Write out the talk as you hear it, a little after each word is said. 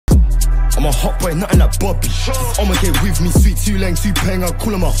I'm a hot boy, nothing like Bobby. I'ma get with me, sweet too lang, too peng, I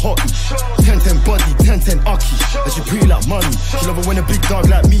call him a hottie. 10-10 body, 10-10 aki. And she pretty like money. She love it when a big dog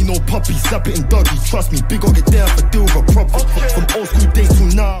like me, no puppy. Slap it in doggy, trust me, big ol' get there for deal with a profit. From old school days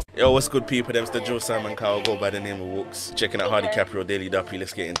till now. Yo, what's good, people? Them's the Joe Simon Cow, go by the name of Wooks. Checking out Hardy Caprio Daily Duppy.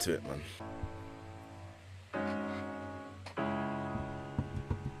 Let's get into it, man.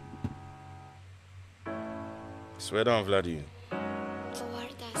 Swear down, Vladdy.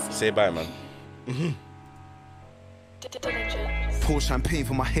 Say bye, man. Pour champagne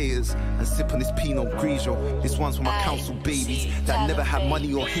for my haters and sip on this Pinot Grigio. This one's for my council babies that never had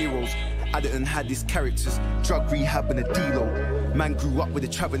money or heroes. I didn't had these characters, drug rehab and a D-Lo. Man grew up with the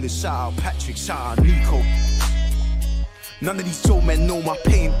travelers, shout out Patrick, shout out Nico. None of these Joe men know my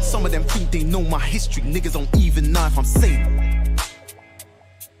pain. Some of them think they know my history. Niggas don't even know if I'm sane.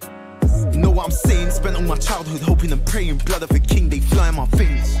 You know what I'm saying? Spent all my childhood hoping and praying. Blood of a king, they fly in my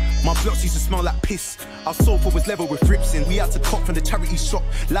veins. My blocks used to smell like piss. Our sofa was level with rips in. We had to cop from the charity shop.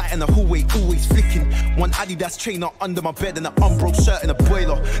 Light in the hallway, always flicking. One Adidas trainer under my bed and an unbroke shirt and a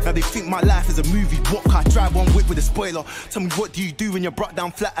boiler. Now they think my life is a movie. What car drive one whip with a spoiler? Tell me, what do you do when you're brought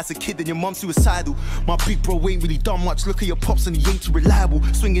down flat as a kid and your mum's suicidal? My big bro ain't really done much. Look at your pops and he ain't too reliable.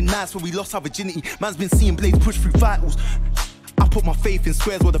 Swinging knives when we lost our virginity. Man's been seeing blades push through vitals. I put my faith in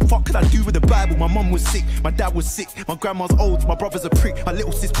squares, what the fuck could I do with the Bible? My mum was sick, my dad was sick, my grandma's old, my brother's a prick. My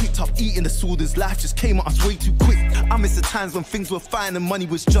little sis picked up eating disorders, life just came at us way too quick. I miss the times when things were fine and money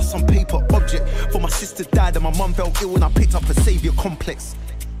was just some paper object. For my sister died and my mum fell ill and I picked up a saviour complex.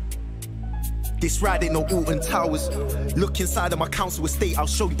 This ride ain't no Alton Towers. Look inside of my council estate, I'll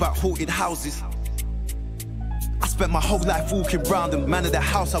show you about haunted houses. I spent my whole life walking round them. Man of the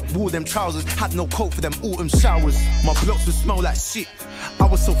house, I wore them trousers. Had no coat for them autumn showers. My blocks would smell like shit. I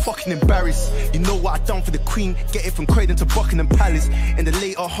was so fucking embarrassed. You know what I done for the Queen? Get it from Croydon to Buckingham Palace. In the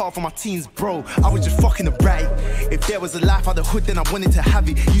later half of my teens, bro, I was just fucking a right. If there was a life out the hood, then I wanted to have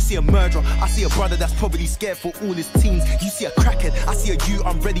it. You see a murderer, I see a brother that's probably scared for all his teens. You see a crackhead, I see a you,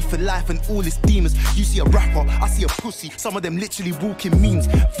 I'm ready for life and all his demons. You see a rapper, I see a pussy. Some of them literally walking memes.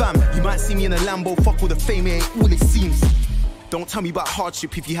 Fam, you might see me in a Lambo, fuck all the fame, it ain't all it seems. Don't tell me about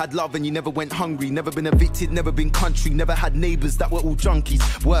hardship if you had love and you never went hungry. Never been evicted, never been country. Never had neighbours that were all junkies.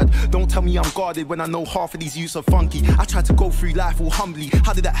 Word, don't tell me I'm guarded when I know half of these youths are funky. I tried to go through life all humbly.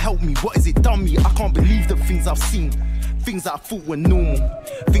 How did that help me? What has it done me? I can't believe the things I've seen. Things that I thought were normal.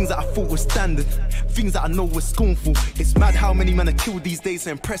 Things that I thought were standard. Things that I know were scornful. It's mad how many men are killed these days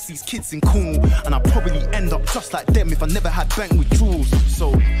to impress these kids in Cornwall. And I'd probably end up just like them if I never had bank withdrawals.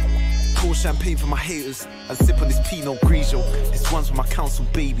 So pour champagne for my haters and sip on this Pinot Grigio. This one's for my council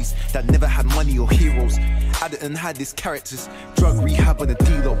babies that never had money or heroes. I didn't had these characters, drug rehab and a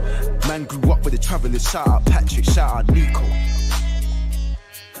D-Lo. Man grew up with the travelers, shout out Patrick, shout out Nico.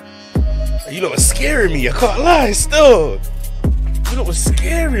 You lot are scaring me, I can't lie, still. You lot are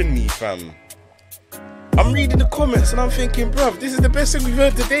scaring me, fam. I'm reading the comments and I'm thinking, bruv, this is the best thing we've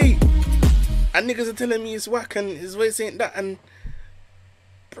heard today. And niggas are telling me it's whack and his voice ain't that and...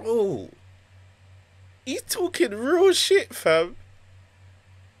 Bro, he's talking real shit, fam.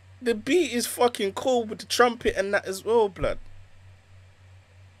 The beat is fucking cool with the trumpet and that as well, blood.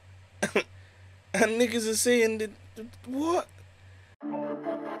 And niggas are saying that, what?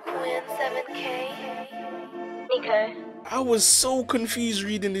 I was so confused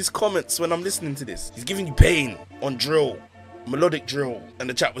reading these comments when I'm listening to this. He's giving you pain on drill, melodic drill, and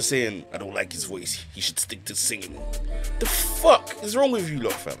the chat was saying, I don't like his voice, he should stick to singing. The fuck is wrong with you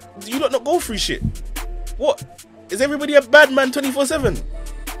lot, fam? Do you lot not go through shit? What? Is everybody a bad man 24/7?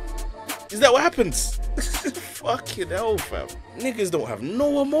 Is that what happens? Fucking hell, fam. Niggas don't have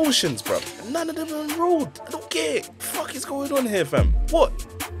no emotions, bruv. None of them are on the road. I don't care. Fuck is going on here, fam? What?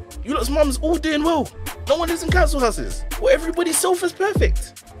 You lot's mums all doing well. No one lives in council houses. What, everybody's sofa's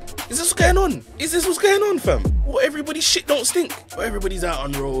perfect? Is this what's going on? Is this what's going on, fam? What, everybody's shit don't stink? Or everybody's out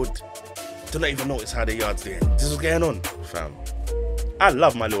on road? Do not even notice how the yard's doing. This is what's going on, fam. I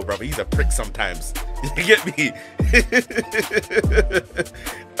love my little brother. He's a prick sometimes. You get me?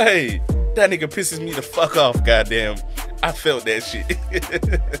 Hey, that nigga pisses me the fuck off, goddamn. I felt that shit.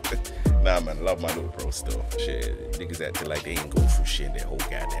 Nah, man, love my little bro still. Shit, niggas acting like they ain't go through shit in their whole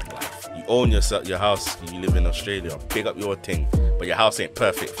goddamn life. You own your house, you live in Australia, big up your thing, but your house ain't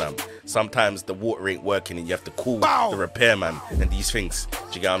perfect, fam. Sometimes the water ain't working and you have to call the repairman and these things.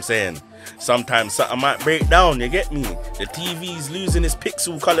 Do you get what I'm saying? Sometimes something might break down, you get me? The TV's losing its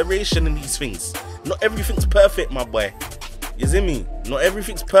pixel coloration and these things. Not everything's perfect, my boy. You see me? Not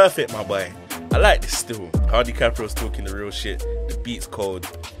everything's perfect, my boy. I like this still. Hardy Caprio's talking the real shit. The beat's cold.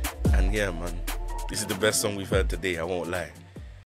 And yeah, man, this is the best song we've heard today, I won't lie.